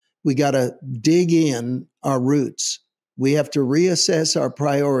We got to dig in our roots. We have to reassess our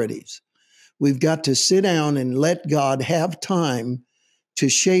priorities. We've got to sit down and let God have time to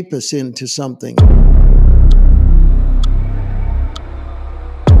shape us into something.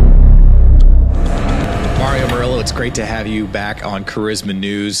 Mario Murillo, it's great to have you back on Charisma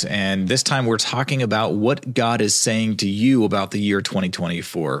News. And this time we're talking about what God is saying to you about the year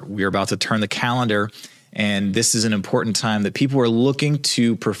 2024. We're about to turn the calendar, and this is an important time that people are looking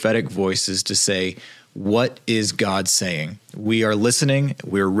to prophetic voices to say, what is God saying? We are listening.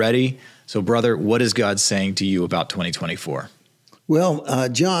 We're ready. So, brother, what is God saying to you about 2024? Well,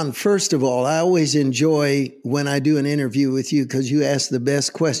 John, first of all, I always enjoy when I do an interview with you because you ask the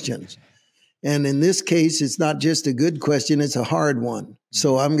best questions. And in this case, it's not just a good question, it's a hard one.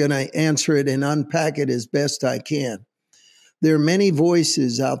 So I'm going to answer it and unpack it as best I can. There are many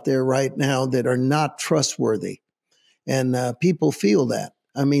voices out there right now that are not trustworthy. And people feel that.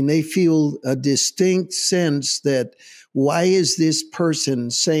 I mean, they feel a distinct sense that why is this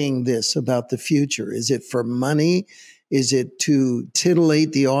person saying this about the future? Is it for money? Is it to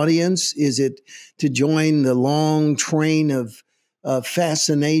titillate the audience? Is it to join the long train of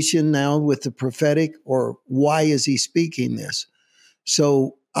fascination now with the prophetic? Or why is he speaking this?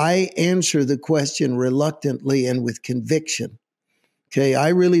 So I answer the question reluctantly and with conviction. Okay, I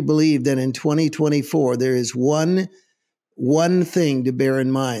really believe that in 2024, there is one thing to bear in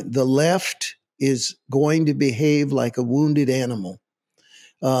mind. The left is going to behave like a wounded animal.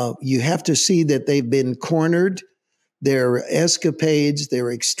 You have to see that they've been cornered. Their escapades, their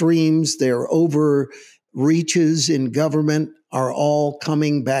extremes, their overreaches in government are all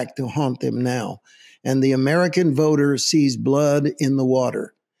coming back to haunt them now. And the American voter sees blood in the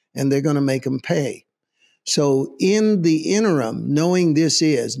water, and they're going to make them pay. So in the interim, knowing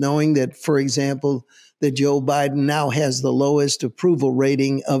that, for example, that Joe Biden now has the lowest approval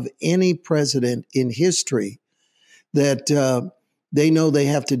rating of any president in history, that they know they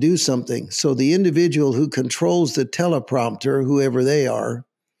have to do something. So the individual who controls the teleprompter, whoever they are,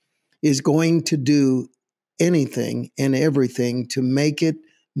 is going to do anything and everything to make it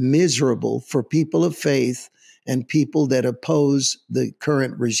miserable for people of faith and people that oppose the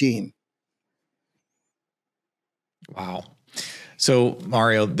current regime. Wow. So,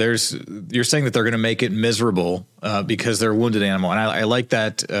 Mario, you're saying that they're going to make it miserable because they're a wounded animal. And I like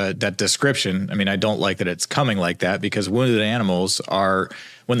that description. I mean, I don't like that it's coming like that, because wounded animals are,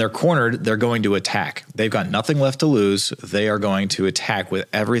 when they're cornered, they're going to attack. They've got nothing left to lose. They are going to attack with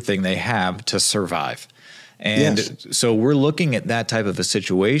everything they have to survive. And yes. So we're looking at that type of a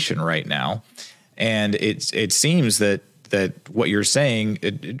situation right now. And it seems that what you're saying,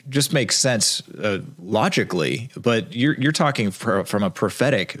 it just makes sense logically, but you're talking from a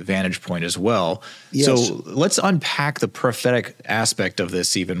prophetic vantage point as well. Yes. So let's unpack the prophetic aspect of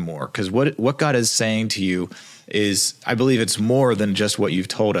this even more, because what God is saying to you is, I believe it's more than just what you've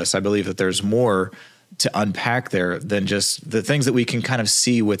told us. I believe that there's more to unpack there than just the things that we can kind of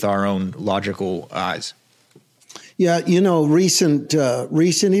see with our own logical eyes. Yeah, recent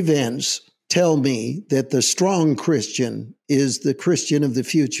events tell me that the strong Christian is the Christian of the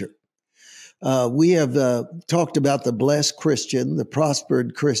future. We have talked about the blessed Christian, the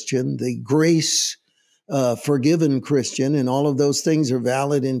prospered Christian, the grace forgiven Christian, and all of those things are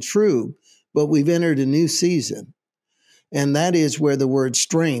valid and true, but we've entered a new season. And that is where the word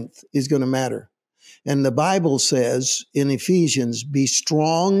strength is going to matter. And the Bible says in Ephesians, be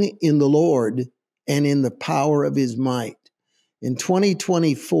strong in the Lord and in the power of his might. In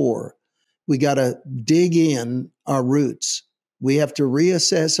 2024, we got to dig in our roots. We have to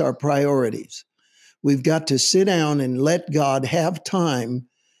reassess our priorities. We've got to sit down and let God have time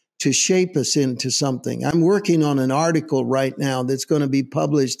to shape us into something. I'm working on an article right now that's going to be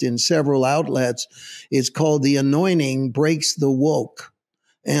published in several outlets. It's called The Anointing Breaks the Woke.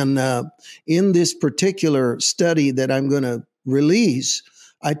 And in this particular study that I'm going to release,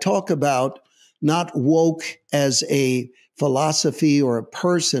 I talk about not woke as a philosophy or a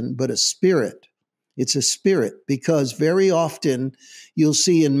person, but a spirit. It's a spirit, because very often you'll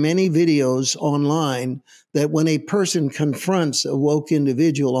see in many videos online that when a person confronts a woke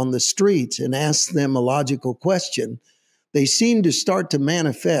individual on the streets and asks them a logical question, they seem to start to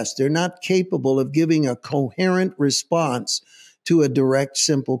manifest. They're not capable of giving a coherent response to a direct,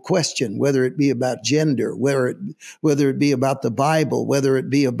 simple question, whether it be about gender, whether it be about the Bible, whether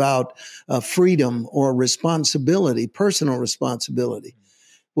it be about freedom or responsibility, personal responsibility.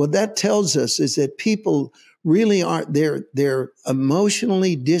 What that tells us is that people really aren't, they're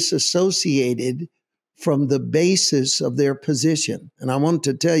emotionally disassociated from the basis of their position. And I want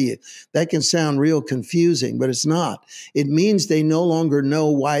to tell you, that can sound real confusing, but it's not. It means they no longer know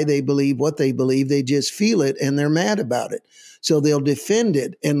why they believe what they believe. They just feel it and they're mad about it. So they'll defend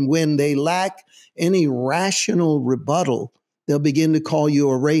it. And when they lack any rational rebuttal, they'll begin to call you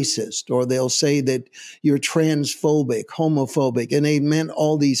a racist, or they'll say that you're transphobic, homophobic, and they meant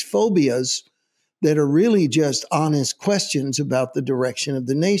all these phobias that are really just honest questions about the direction of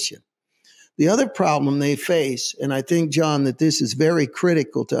the nation. The other problem they face, and I think, John, that this is very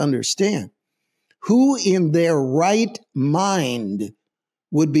critical to understand, who in their right mind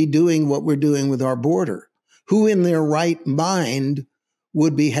would be doing what we're doing with our border? Who in their right mind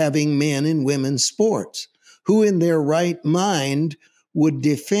would be having men and women's sports? Who in their right mind would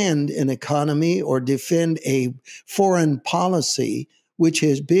defend an economy or defend a foreign policy which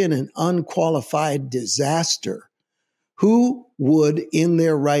has been an unqualified disaster? Who would in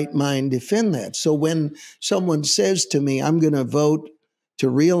their right mind defend that? So when someone says to me, I'm going to vote to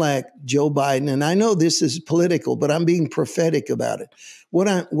reelect Joe Biden, and I know this is political, but I'm being prophetic about it. What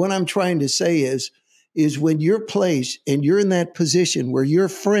I'm trying to say is when you're placed and you're in that position where you're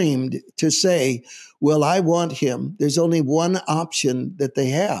framed to say, well, I want him, there's only one option that they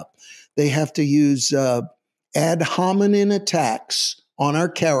have. They have to use ad hominem attacks on our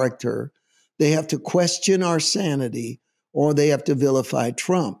character. They have to question our sanity, or they have to vilify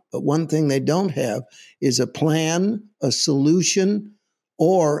Trump. But one thing they don't have is a plan, a solution,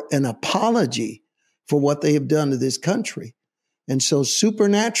 or an apology for what they have done to this country. And so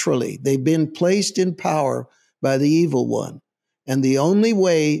supernaturally, they've been placed in power by the evil one. And the only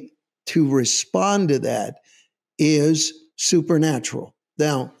way to respond to that is supernatural.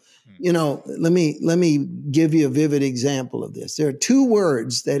 Now, let me give you a vivid example of this. There are two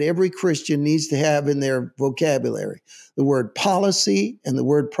words that every Christian needs to have in their vocabulary: the word policy and the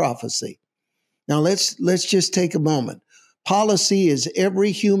word prophecy. Now, let's just take a moment. Policy is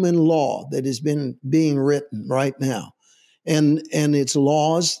every human law that has been being written right now. And it's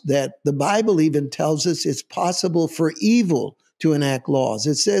laws that the Bible even tells us it's possible for evil to enact laws.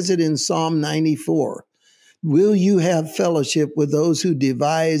 It says it in Psalm 94. Will you have fellowship with those who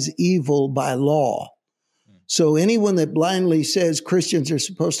devise evil by law? So anyone that blindly says Christians are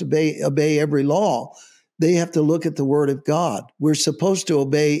supposed to obey every law, they have to look at the Word of God. We're supposed to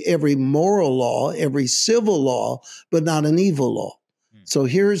obey every moral law, every civil law, but not an evil law. So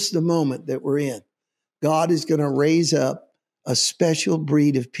here's the moment that we're in. God is going to raise up a special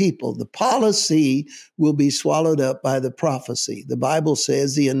breed of people. The policy will be swallowed up by the prophecy. The Bible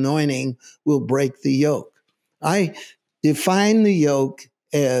says the anointing will break the yoke. I define the yoke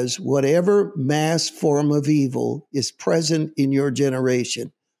as whatever mass form of evil is present in your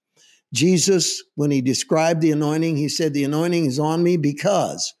generation. Jesus, when he described the anointing, he said, the anointing is on me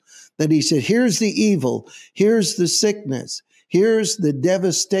because that he said, here's the evil, here's the sickness, here's the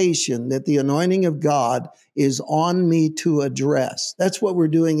devastation that the anointing of God is on me to address. That's what we're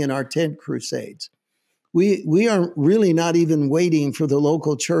doing in our tent crusades. We are really not even waiting for the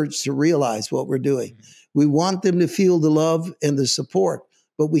local church to realize what we're doing. We want them to feel the love and the support,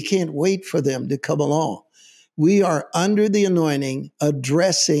 but we can't wait for them to come along. We are under the anointing,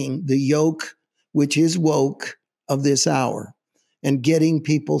 addressing the yoke, which is woke, of this hour, and getting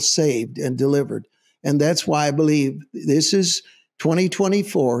people saved and delivered. And that's why I believe this is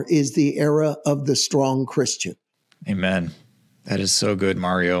 2024 is the era of the strong Christian. Amen. That is so good,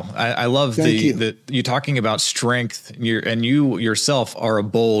 Mario. I love you talking about strength. You yourself are a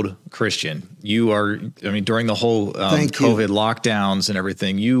bold Christian. You are, during the whole COVID lockdowns and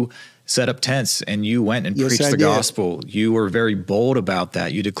everything, you set up tents and you went and preached the gospel. You were very bold about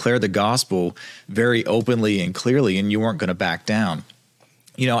that. You declared the gospel very openly and clearly, and you weren't going to back down.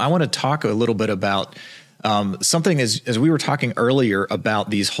 I want to talk a little bit about something as we were talking earlier about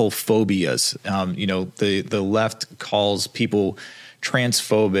these whole phobias. The left calls people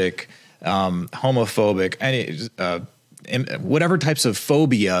transphobic, homophobic, and whatever types of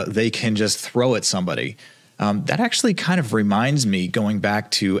phobia they can just throw at somebody. That actually kind of reminds me, going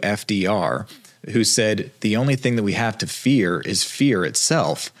back to FDR, who said the only thing that we have to fear is fear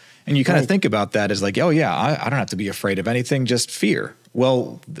itself. And you kind of think about that as like, oh yeah, I don't have to be afraid of anything, just fear.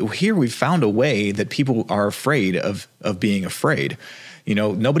 Well, here we've found a way that people are afraid of being afraid.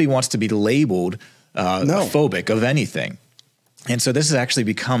 Nobody wants to be labeled phobic of anything. And so this has actually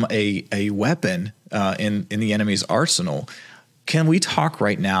become a weapon in the enemy's arsenal. Can we talk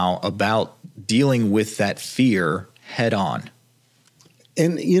right now about dealing with that fear head on?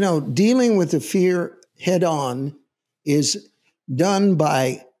 And, dealing with the fear head on is done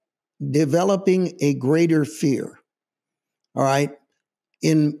by developing a greater fear. All right.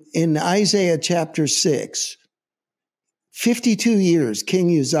 In Isaiah chapter 6, 52 years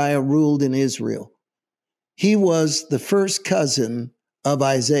King Uzziah ruled in Israel. He was the first cousin of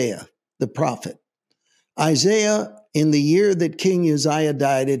Isaiah, the prophet. Isaiah, in the year that King Uzziah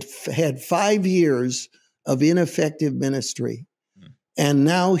died, had 5 years of ineffective ministry. And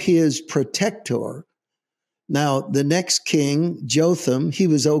now his protector, now the next king, Jotham, he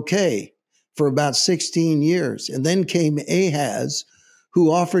was okay for about 16 years. And then came Ahaz,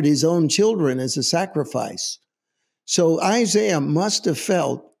 who offered his own children as a sacrifice. So Isaiah must have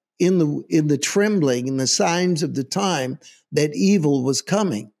felt in the trembling, in the signs of the time, that evil was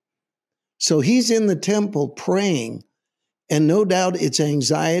coming. So he's in the temple praying, and no doubt it's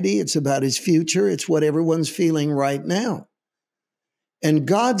anxiety, it's about his future, it's what everyone's feeling right now. And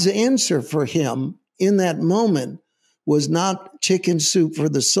God's answer for him in that moment was not chicken soup for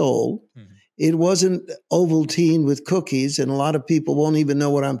the soul. Mm-hmm. It wasn't Ovaltine with cookies, and a lot of people won't even know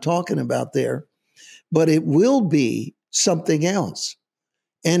what I'm talking about there, but it will be something else.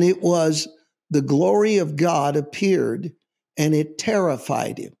 And it was the glory of God appeared, and it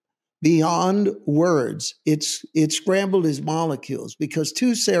terrified him beyond words. It scrambled his molecules, because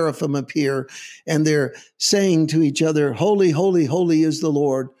 2 seraphim appear, and they're saying to each other, "Holy, holy, holy is the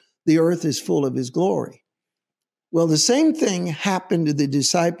Lord. The earth is full of his glory." Well, the same thing happened to the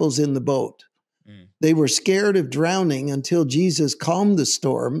disciples in the boat. They were scared of drowning until Jesus calmed the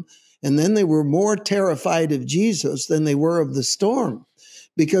storm, and then they were more terrified of Jesus than they were of the storm,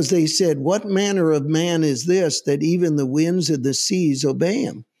 because they said, "What manner of man is this, that even the winds and the seas obey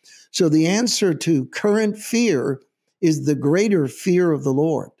him?" So the answer to current fear is the greater fear of the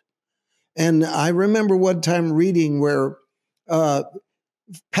Lord. And I remember one time reading where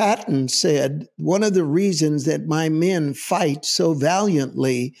Patton said, one of the reasons that my men fight so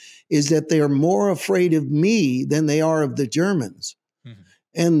valiantly is that they are more afraid of me than they are of the Germans. Mm-hmm.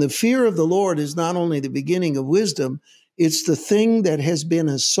 And the fear of the Lord is not only the beginning of wisdom, it's the thing that has been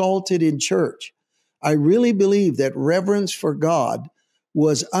assaulted in church. I really believe that reverence for God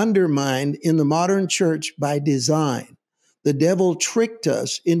was undermined in the modern church by design. The devil tricked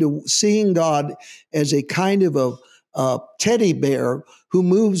us into seeing God as a kind of a teddy bear who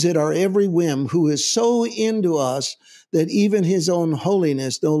moves at our every whim, who is so into us that even his own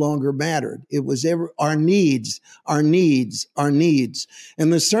holiness no longer mattered. It was our needs, our needs, our needs.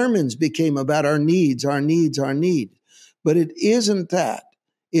 And the sermons became about our needs, our needs, our need. But it isn't that.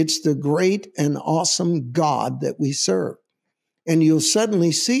 It's the great and awesome God that we serve. And you'll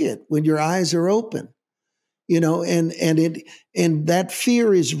suddenly see it when your eyes are open, and that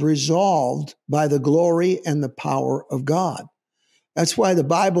fear is resolved by the glory and the power of God. That's why the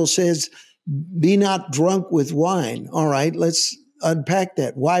Bible says, "Be not drunk with wine." All right, let's unpack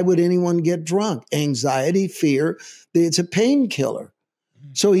that. Why would anyone get drunk? Anxiety, fear, it's a painkiller.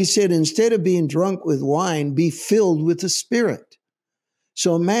 So he said, instead of being drunk with wine, be filled with the Spirit.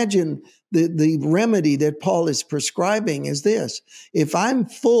 So imagine the remedy that Paul is prescribing is this. If I'm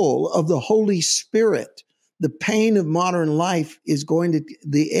full of the Holy Spirit, the pain of modern life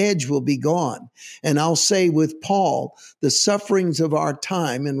the edge will be gone. And I'll say with Paul, the sufferings of our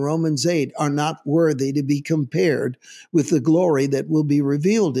time in Romans 8 are not worthy to be compared with the glory that will be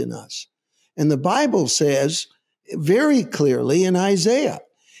revealed in us. And the Bible says very clearly in Isaiah,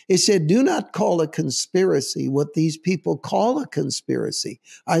 it said, "Do not call a conspiracy what these people call a conspiracy."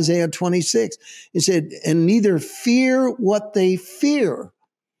 Isaiah 26. It said, "And neither fear what they fear,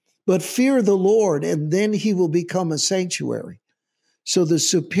 but fear the Lord, and then he will become a sanctuary." So the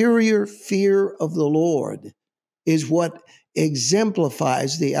superior fear of the Lord is what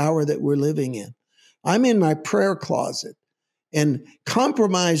exemplifies the hour that we're living in. I'm in my prayer closet, and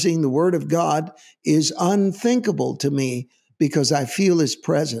compromising the word of God is unthinkable to me, because I feel his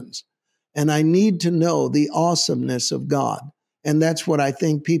presence, and I need to know the awesomeness of God. And that's what I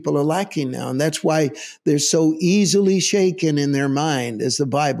think people are lacking now. And that's why they're so easily shaken in their mind, as the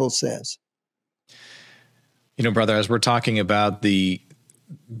Bible says. Brother, as we're talking about the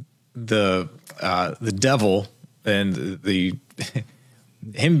devil and the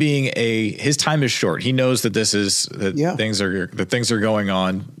him being his time is short. He knows that things are going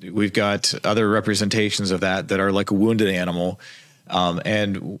on. We've got other representations of that are like a wounded animal.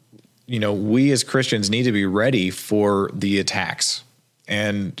 And we as Christians need to be ready for the attacks.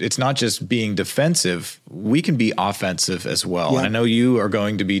 And it's not just being defensive. We can be offensive as well. Yeah. And I know you are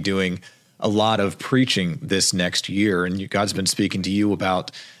going to be doing a lot of preaching this next year, and God's been speaking to you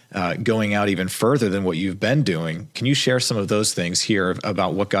about going out even further than what you've been doing. Can you share some of those things here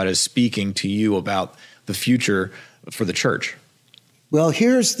about what God is speaking to you about the future for the church? Well,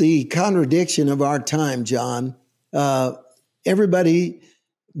 here's the contradiction of our time, John. everybody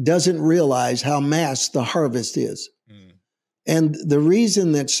doesn't realize how mass the harvest is. And the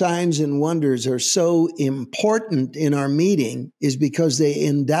reason that signs and wonders are so important in our meeting is because they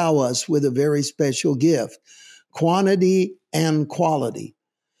endow us with a very special gift, quantity and quality.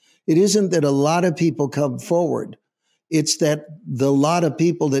 It isn't that a lot of people come forward. It's that the lot of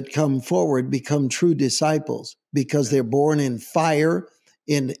people that come forward become true disciples because they're born in fire,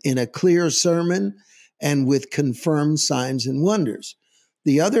 in a clear sermon, and with confirmed signs and wonders.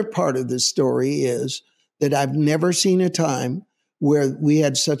 The other part of the story is that I've never seen a time where we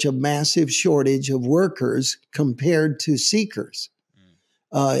had such a massive shortage of workers compared to seekers.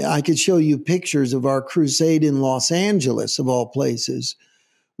 I could show you pictures of our crusade in Los Angeles, of all places,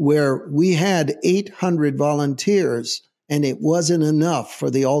 where we had 800 volunteers and it wasn't enough for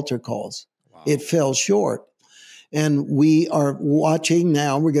the altar calls. Wow. It fell short. And we are watching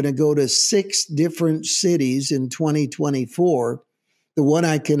now, we're going to go to 6 different cities in 2024. The one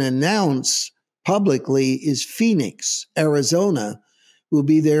I can announce publicly is Phoenix, Arizona. We'll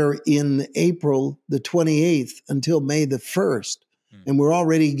be there in April the 28th until May the 1st. And we're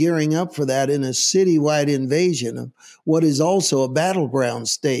already gearing up for that in a citywide invasion of what is also a battleground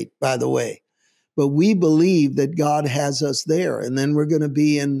state, by the way. But we believe that God has us there. And then we're going to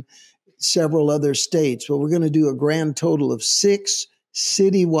be in several other states. Well, we're going to do a grand total of 6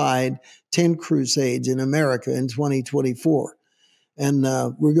 citywide tent crusades in America in 2024. And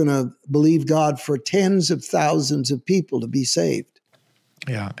we're going to believe God for tens of thousands of people to be saved.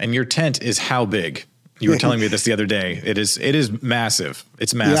 Yeah. And your tent is how big? You were telling me this the other day. It is massive.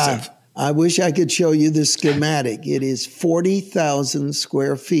 It's massive. Yeah, I wish I could show you the schematic. It is 40,000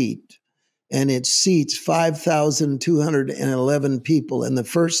 square feet, and it seats 5,211 people. And the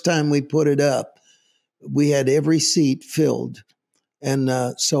first time we put it up, we had every seat filled. And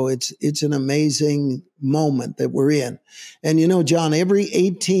so it's an amazing moment that we're in. And you know, John, every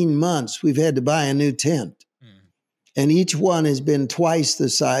 18 months, we've had to buy a new tent. And each one has been twice the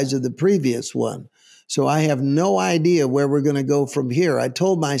size of the previous one. So I have no idea where we're going to go from here. I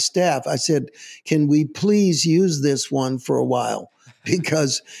told my staff, I said, can we please use this one for a while?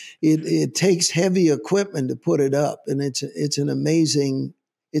 Because it takes heavy equipment to put it up. And it's an amazing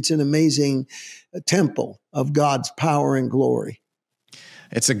temple of God's power and glory.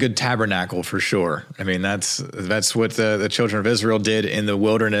 It's a good tabernacle for sure. I mean, that's what the children of Israel did in the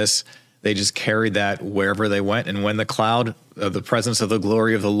wilderness. They just carried that wherever they went. And when the cloud of the presence of the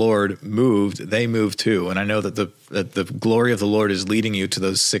glory of the Lord moved, they moved too. And I know that the glory of the Lord is leading you to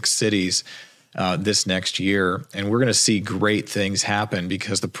those 6 cities this next year. And we're going to see great things happen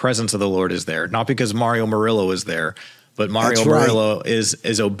because the presence of the Lord is there. Not because Mario Murillo is there, but Mario Murillo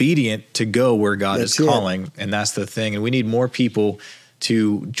is obedient to go where God is calling. And that's the thing. And we need more people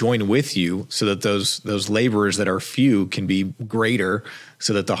to join with you so that those laborers that are few can be greater,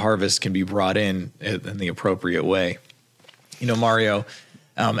 so that the harvest can be brought in the appropriate way. You know, Mario,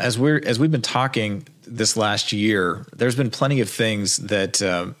 as we've been talking this last year, there's been plenty of things that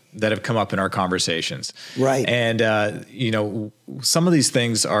have come up in our conversations. Right. And you know, some of these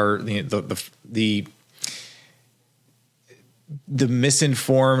things are the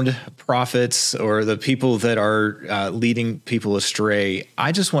misinformed prophets or the people that are leading people astray.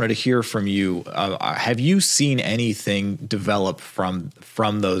 I just wanted to hear from you. Have you seen anything develop from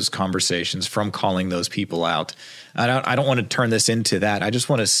those conversations, from calling those people out? I don't want to turn this into that. I just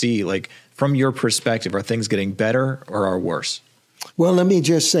want to see, like, from your perspective, are things getting better or are worse? Well, let me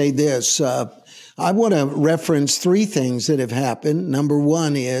just say this. I want to reference 3 things that have happened. Number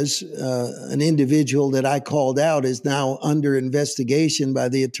one is an individual that I called out is now under investigation by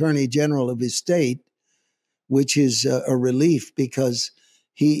the Attorney General of his state, which is a relief because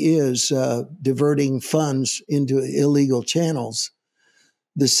he is diverting funds into illegal channels.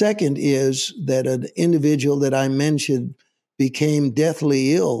 The second is that an individual that I mentioned became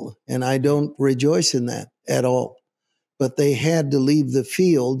deathly ill, and I don't rejoice in that at all. But they had to leave the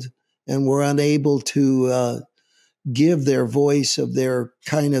field and were unable to give their voice of their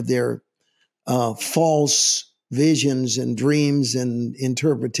false visions and dreams and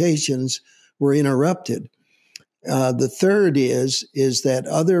interpretations were interrupted. The third is that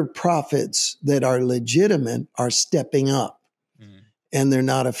other prophets that are legitimate are stepping up. And they're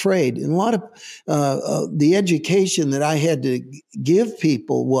not afraid. And a lot of the education that I had to give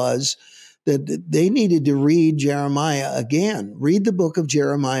people was that they needed to read Jeremiah again. Read the book of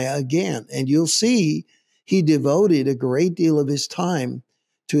Jeremiah again. And you'll see he devoted a great deal of his time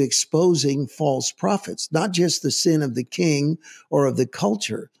to exposing false prophets, not just the sin of the king or of the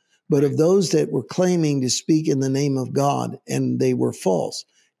culture, but of those that were claiming to speak in the name of God, and they were false.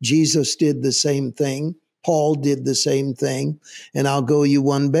 Jesus did the same thing. Paul did the same thing. And I'll go you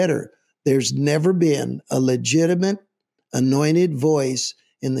one better. There's never been a legitimate anointed voice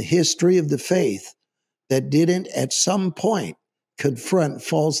in the history of the faith that didn't at some point confront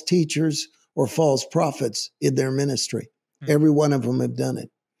false teachers or false prophets in their ministry. Every one of them have done it.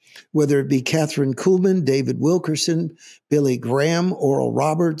 Whether it be Catherine Kuhlman, David Wilkerson, Billy Graham, Oral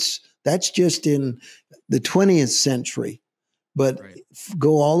Roberts, that's just in the 20th century. But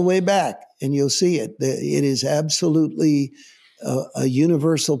go all the way back and you'll see it. It is absolutely a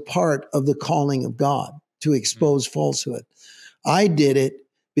universal part of the calling of God to expose falsehood. I did it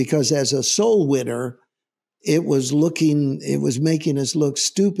because as a soul winner, it was making us look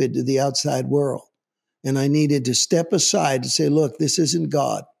stupid to the outside world. And I needed to step aside to say, look, this isn't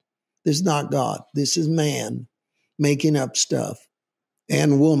God. This is not God. This is man making up stuff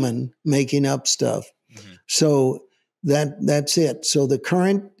and woman making up stuff. Mm-hmm. So that's it. So the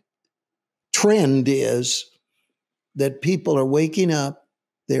current trend is that people are waking up,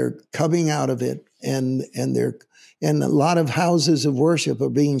 they're coming out of it, and a lot of houses of worship are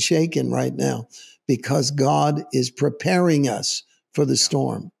being shaken right now because God is preparing us for the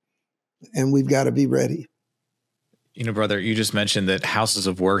storm, and we've got to be ready. You know, brother, you just mentioned that houses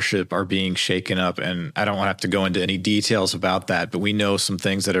of worship are being shaken up, and I don't want to have to go into any details about that, but we know some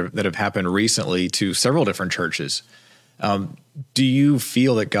things that have happened recently to several different churches. Do you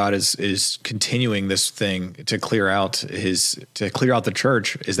feel that God is continuing this thing to clear out the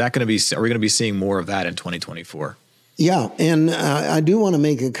church? Is that going to be? Are we going to be seeing more of that in 2024? Yeah, and I do want to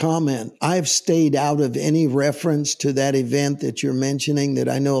make a comment. I've stayed out of any reference to that event that you're mentioning, that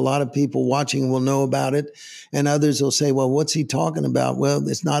I know a lot of people watching will know about it, and others will say, well, what's he talking about? Well,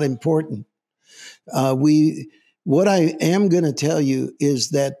 it's not important. What I am going to tell you is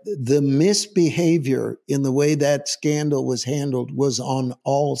that the misbehavior in the way that scandal was handled was on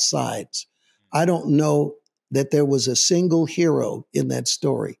all sides. I don't know that there was a single hero in that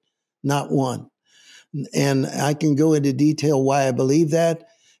story, not one. And I can go into detail why I believe that,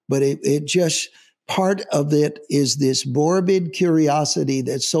 but it just, part of it is this morbid curiosity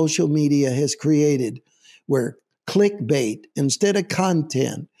that social media has created, where clickbait instead of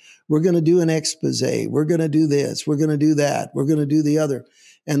content, we're going to do an expose, we're going to do this, we're going to do that, we're going to do the other.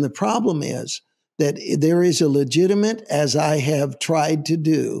 And the problem is that there is a legitimate, as I have tried to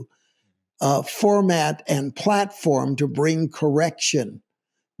do, format and platform to bring correction.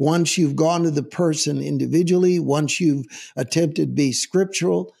 Once you've gone to the person individually, once you've attempted to be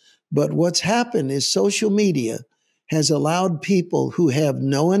scriptural. But what's happened is social media has allowed people who have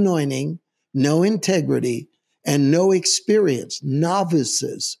no anointing, no integrity, and no experience,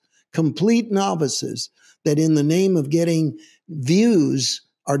 novices, complete novices, that in the name of getting views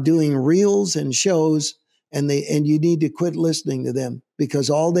are doing reels and shows, and you need to quit listening to them because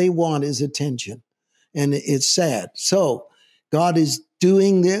all they want is attention. And it's sad. So God is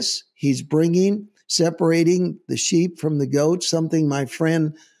doing this. He's separating the sheep from the goats, something my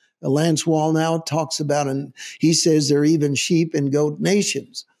friend Lance Wallnau talks about. And he says there are even sheep and goat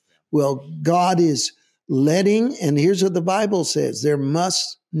nations. Well, God is letting, and here's what the Bible says, there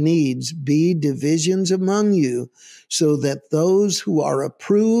must needs be divisions among you so that those who are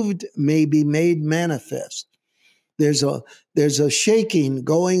approved may be made manifest. There's a shaking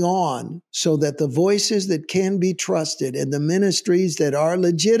going on so that the voices that can be trusted and the ministries that are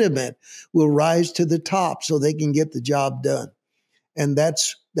legitimate will rise to the top so they can get the job done. And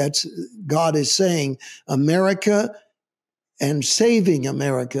that's God is saying America and saving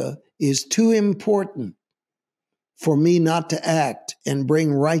America is too important for me not to act and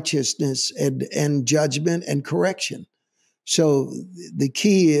bring righteousness and judgment and correction. So the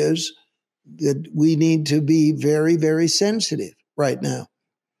key is that we need to be very, very sensitive right now.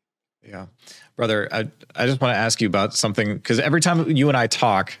 Yeah. Brother, I just want to ask you about something, because every time you and I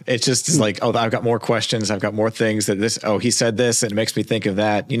talk, it's just like, oh, I've got more questions. I've got more things he said this, and it makes me think of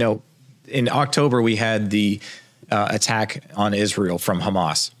that. You know, in October, we had the attack on Israel from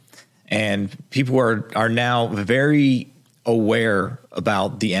Hamas, and people are now very aware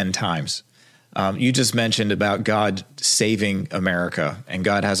about the end times. You just mentioned about God saving America, and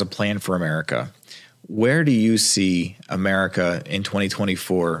God has a plan for America. Where do you see America in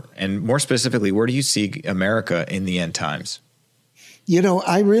 2024? And more specifically, where do you see America in the end times? You know,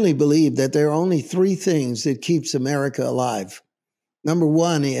 I really believe that there are only three things that keeps America alive. Number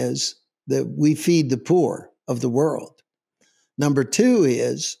one is that we feed the poor of the world. Number two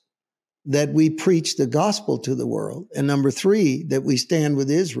is that we preach the gospel to the world. And number three, that we stand with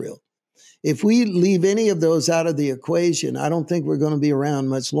Israel. If we leave any of those out of the equation, I don't think we're going to be around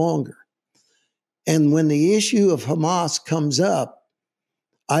much longer. And when the issue of Hamas comes up,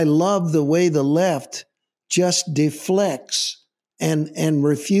 I love the way the left just deflects and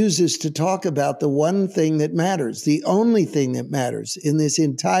refuses to talk about the one thing that matters. The only thing that matters in this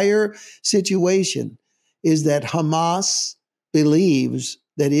entire situation is that Hamas believes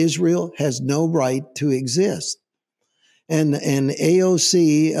that Israel has no right to exist. And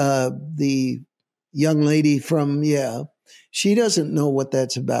AOC, the young lady from, she doesn't know what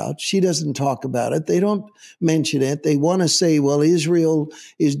that's about. She doesn't talk about it. They don't mention it. They want to say, well, Israel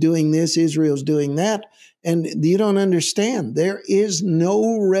is doing this, Israel's doing that. And you don't understand. There is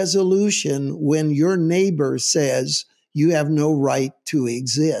no resolution when your neighbor says you have no right to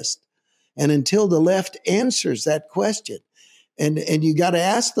exist. And until the left answers that question, and you got to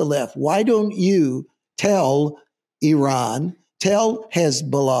ask the left, why don't you tell Iran, tell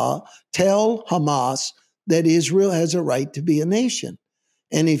Hezbollah, tell Hamas that Israel has a right to be a nation?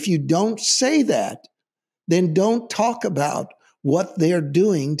 And if you don't say that, then don't talk about what they're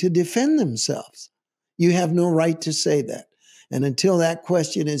doing to defend themselves. You have no right to say that. And until that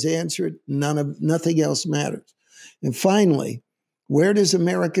question is answered, nothing else matters. And finally, where does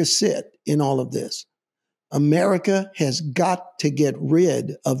America sit in all of this? America has got to get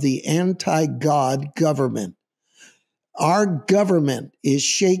rid of the anti-God government. Our government is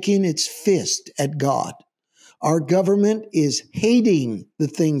shaking its fist at God. Our government is hating the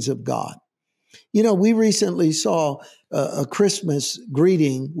things of God. You know, we recently saw a Christmas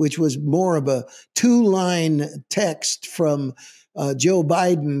greeting, which was more of a 2-line text from Joe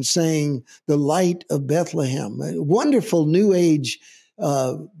Biden saying, "The light of Bethlehem." A wonderful New Age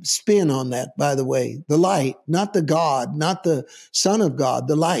spin on that, by the way. The light, not the God, not the Son of God,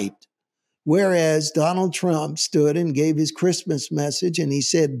 the light. Whereas Donald Trump stood and gave his Christmas message, and he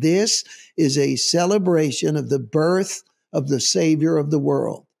said, this is a celebration of the birth of the Savior of the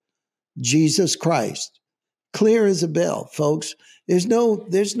world, Jesus Christ. Clear as a bell, folks. There's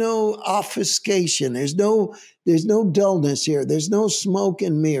no obfuscation. There's no dullness here. There's no smoke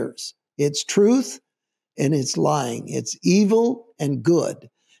and mirrors. It's truth and it's lying. It's evil and good.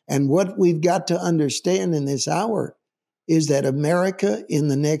 And what we've got to understand in this hour is that America in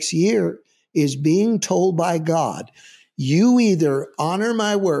the next year is being told by God, you either honor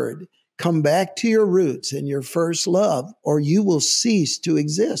my word, come back to your roots and your first love, or you will cease to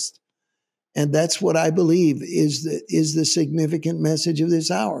exist. And that's what I believe is the significant message of this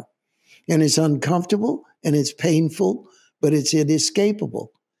hour. And it's uncomfortable and it's painful, but it's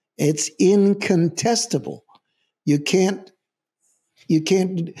inescapable. It's incontestable. You can't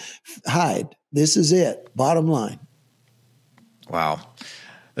hide. This is it. Bottom line. Wow.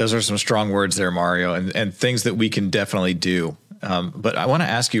 Those are some strong words there, Mario, and things that we can definitely do. But I want to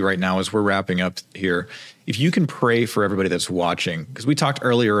ask you right now, as we're wrapping up here, if you can pray for everybody that's watching, because we talked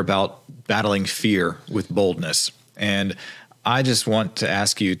earlier about battling fear with boldness. And I just want to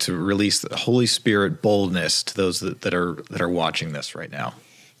ask you to release the Holy Spirit boldness to those that are watching this right now.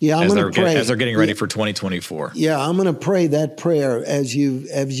 Yeah, I'm going to pray as they're getting ready for 2024. Yeah, I'm going to pray that prayer as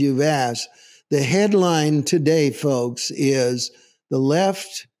you've asked. The headline today, folks, is the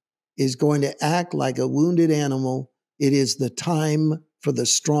left is going to act like a wounded animal. It is the time for the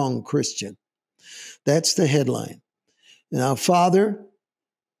strong Christian. That's the headline. Now, Father,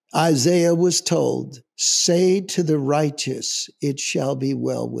 Isaiah was told, say to the righteous, it shall be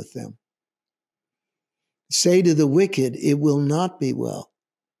well with them. Say to the wicked, it will not be well.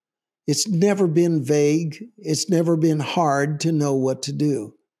 It's never been vague. It's never been hard to know what to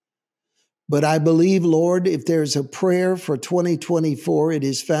do. But I believe, Lord, if there's a prayer for 2024, it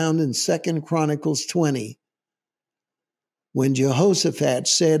is found in 2 Chronicles 20. When Jehoshaphat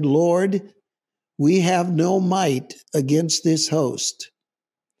said, Lord, we have no might against this host,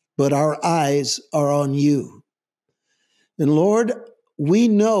 but our eyes are on you. And Lord, we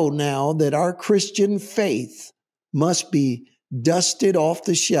know now that our Christian faith must be dusted off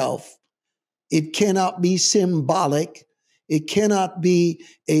the shelf. It cannot be symbolic. It cannot be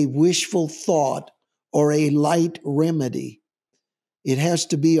a wishful thought or a light remedy. It has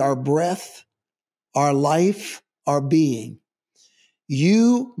to be our breath, our life, our being.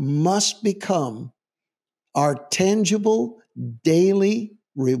 You must become our tangible daily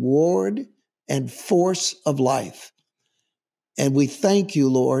reward and force of life. And we thank you,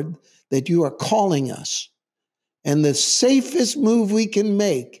 Lord, that you are calling us. And the safest move we can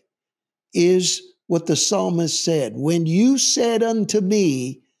make is what the psalmist said. When you said unto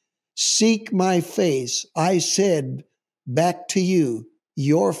me, seek my face, I said back to you,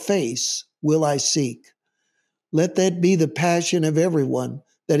 your face will I seek. Let that be the passion of everyone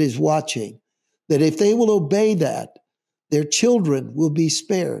that is watching, that if they will obey that, their children will be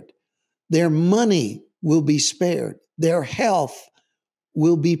spared, their money will be spared, their health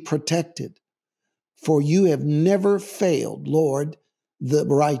will be protected. For you have never failed, Lord, the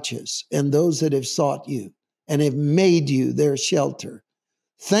righteous and those that have sought you and have made you their shelter.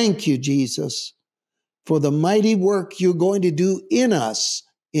 Thank you, Jesus, for the mighty work you're going to do in us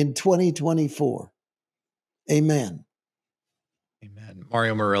in 2024. Amen. Amen.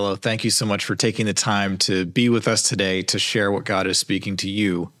 Mario Murillo, thank you so much for taking the time to be with us today to share what God is speaking to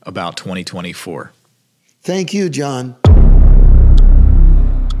you about 2024. Thank you, John.